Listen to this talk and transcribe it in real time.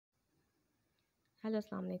Hello,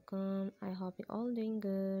 Assalamu alaikum. I hope you all doing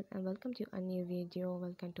good and welcome to a new video.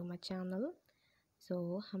 Welcome to my channel.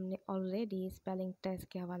 हमने already spelling test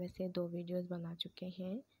के हवाले से 2 videos बना चुके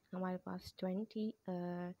हैं। हमारे पास 20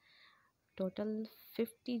 टोटल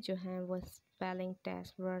 50 जो हैं वो स्पेलिंग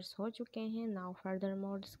टेस्ट वर्ड्स हो चुके हैं। नाउ फर्दर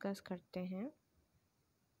मोर डिस्कस करते हैं।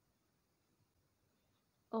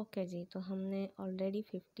 ओके जी, तो हमने ऑलरेडी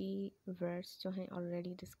 50 वर्ड्स जो हैं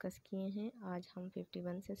ऑलरेडी डिस्कस किए हैं। आज हम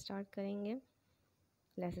 51 से स्टार्ट करेंगे।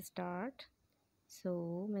 Let's start.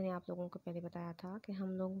 मैंने आप लोगों को पहले बताया था कि हम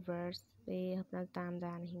लोग वर्ड्स पे अपना टाइम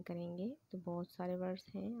ज़ाया नहीं करेंगे। तो बहुत सारे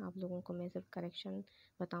वर्ड्स हैं, आप लोगों को मैं सिर्फ करेक्शन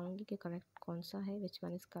बताऊंगी कि करेक्ट कौन सा है, विच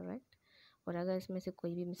वन इज़ करेक्ट। और अगर इसमें से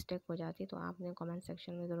कोई भी मिस्टेक हो जाती है तो आपने कमेंट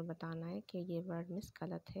सेक्शन में ज़रूर बताना है कि ये वर्ड मिस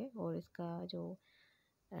गलत है और इसका जो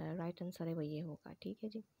राइट आंसर है वो ये होगा। ठीक है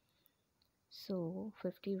जी।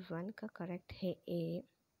 51 का करेक्ट है ए,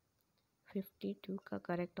 52 का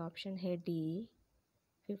करेक्ट ऑप्शन है डी,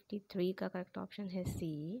 53 का करेक्ट ऑप्शन है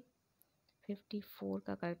सी, 54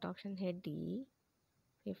 का करेक्ट ऑप्शन है डी,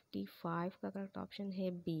 55 का करेक्ट ऑप्शन है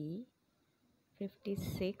बी,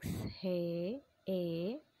 56 है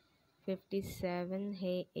ए, 57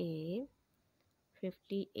 है ए,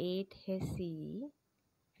 58 है सी,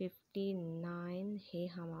 59 है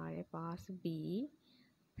हमारे पास बी,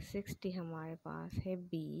 60 हमारे पास है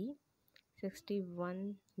बी,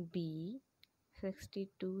 61 बी,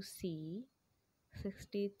 62 सी,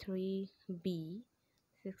 63 बी,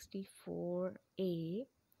 64 ए,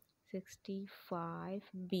 65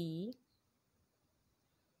 बी,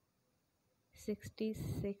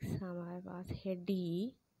 66 हमारे पास है D,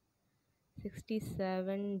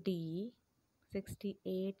 67 D,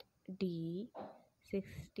 68 D,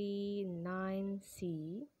 69 C,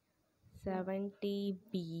 70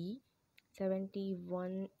 B,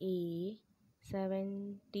 71 A,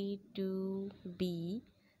 72 B,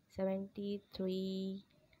 73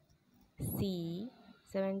 C,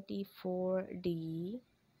 74 D,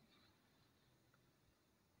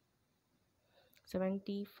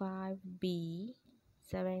 75 B,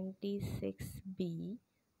 76 B,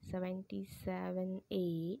 77 A,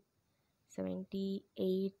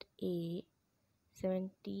 78 A,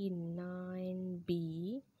 79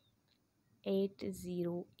 B,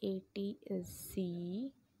 80 is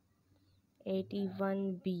C,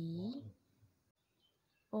 81 B,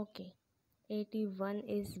 okay, 81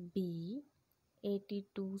 is B,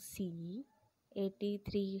 82 C,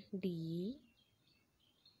 83 D,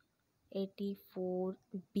 84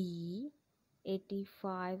 B,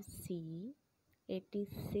 85 C,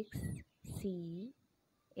 86 C,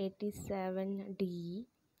 87 D,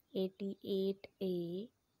 88 A,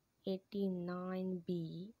 89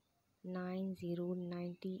 B,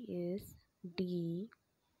 90 is D,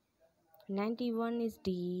 91 is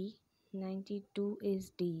D, 92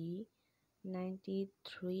 is D,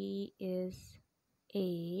 93 is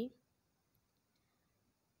A,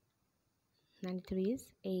 93 is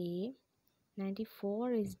A,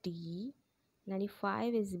 94 is D,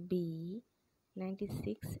 95 is B,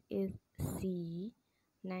 96 is C,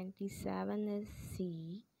 97 is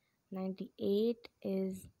C, 98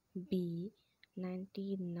 is B,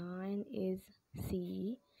 99 is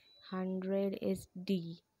C, 100 is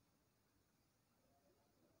D.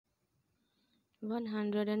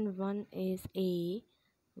 101 is A,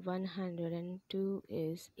 102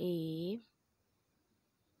 is A,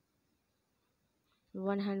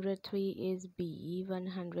 103 is B,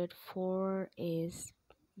 104 is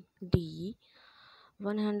D,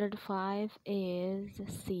 105 is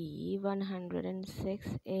C, 106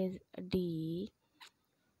 is D,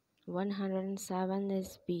 107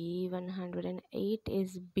 is B, 108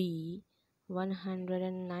 is B,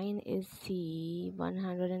 109 is C,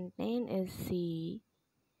 110 is C,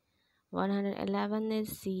 111 is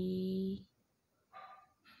C,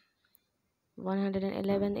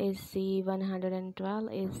 111 is C,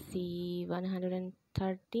 112 is C,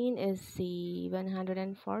 113 is C,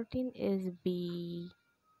 114 is B,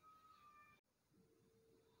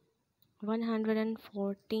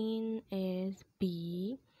 114 is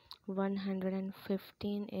B,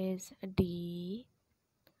 115 is D,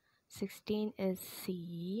 16 is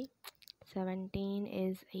C, 17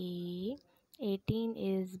 is A, 18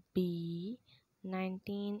 is B,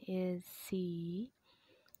 19 is C,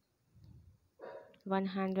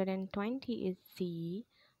 120 is C,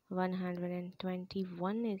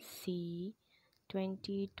 121 is C,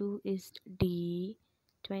 22 is D,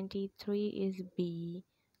 23 is B,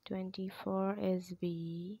 24 is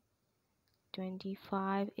B,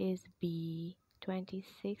 25 is B,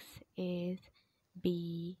 26 is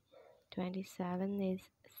B, 27 is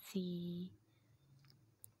C,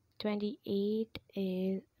 28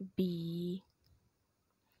 is B,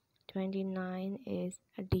 29 is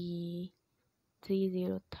D.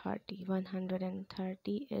 3030.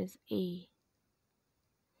 130 is A.